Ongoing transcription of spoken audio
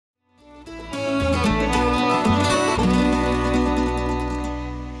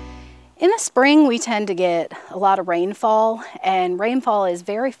spring we tend to get a lot of rainfall, and rainfall is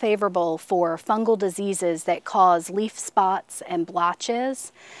very favorable for fungal diseases that cause leaf spots and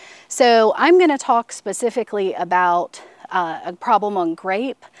blotches. So I'm going to talk specifically about a problem on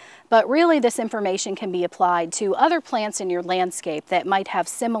grape, but really this information can be applied to other plants in your landscape that might have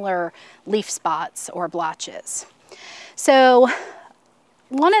similar leaf spots or blotches. So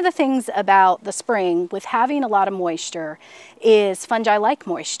one of the things about the spring with having a lot of moisture is fungi like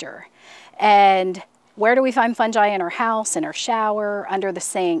moisture. And where do we find fungi? In our house, in our shower, under the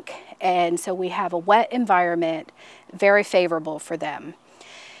sink. And so we have a wet environment, very favorable for them.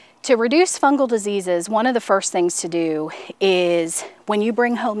 To reduce fungal diseases, one of the first things to do is when you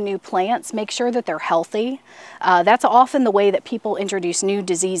bring home new plants, make sure that they're healthy. That's often the way that people introduce new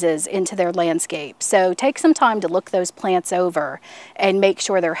diseases into their landscape. So take some time to look those plants over and make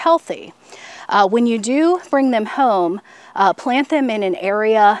sure they're healthy. When you do bring them home, plant them in an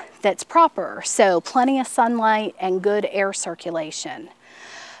area that's proper, so plenty of sunlight and good air circulation.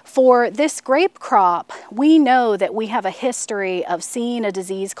 For this grape crop, we know that we have a history of seeing a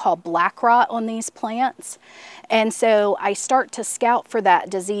disease called black rot on these plants. And so I start to scout for that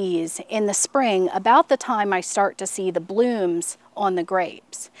disease in the spring, about the time I start to see the blooms on the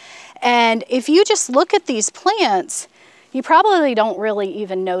grapes. And if you just look at these plants, you probably don't really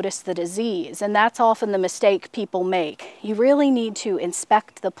even notice the disease, and that's often the mistake people make. You really need to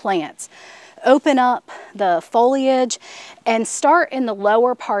inspect the plants. Open up the foliage and start in the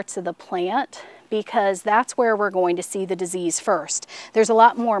lower parts of the plant, because that's where we're going to see the disease first. There's a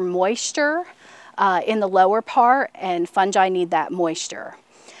lot more moisture in the lower part, and fungi need that moisture.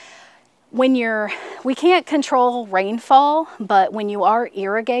 We can't control rainfall, but when you are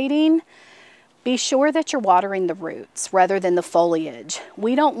irrigating, be sure that you're watering the roots rather than the foliage.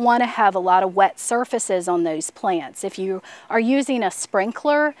 We don't want to have a lot of wet surfaces on those plants. If you are using a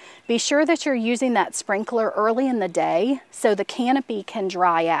sprinkler, be sure that you're using that sprinkler early in the day so the canopy can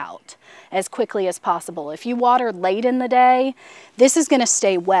dry out as quickly as possible. If you water late in the day, this is going to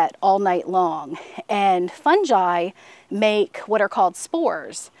stay wet all night long. And fungi make what are called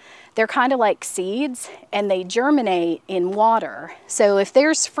spores. They're kind of like seeds, and they germinate in water. So if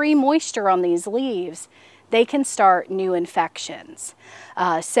there's free moisture on these leaves, they can start new infections.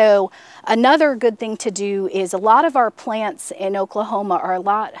 So another good thing to do is, a lot of our plants in Oklahoma are a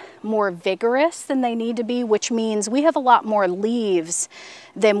lot more vigorous than they need to be, which means we have a lot more leaves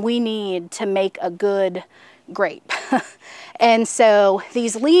than we need to make a good grape. And so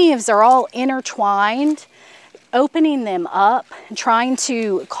these leaves are all intertwined. Opening them up and trying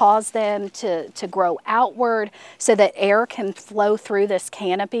to cause them to grow outward so that air can flow through this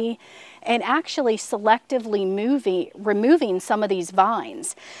canopy, and actually selectively removing some of these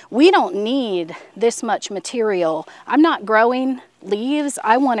vines. We don't need this much material. I'm not growing leaves,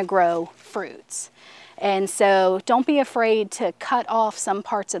 I want to grow fruits. And so don't be afraid to cut off some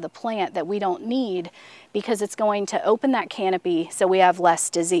parts of the plant that we don't need, because it's going to open that canopy so we have less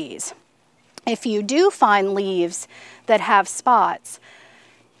disease. If you do find leaves that have spots,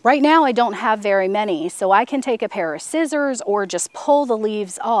 right now I don't have very many, so I can take a pair of scissors or just pull the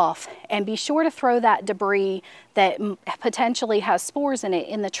leaves off, and be sure to throw that debris that potentially has spores in it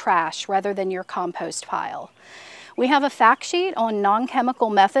in the trash rather than your compost pile. We have a fact sheet on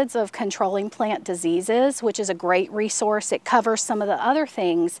non-chemical methods of controlling plant diseases, which is a great resource. It covers some of the other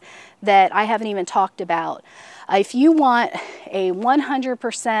things that I haven't even talked about. If you want a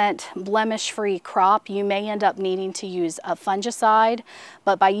 100% blemish-free crop, you may end up needing to use a fungicide,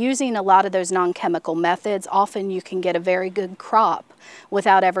 but by using a lot of those non-chemical methods, often you can get a very good crop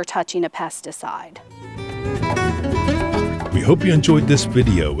without ever touching a pesticide. We hope you enjoyed this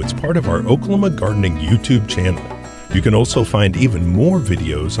video. It's part of our Oklahoma Gardening YouTube channel. You can also find even more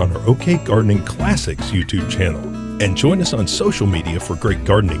videos on our OK Gardening Classics YouTube channel. And join us on social media for great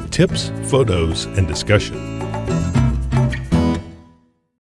gardening tips, photos, and discussion.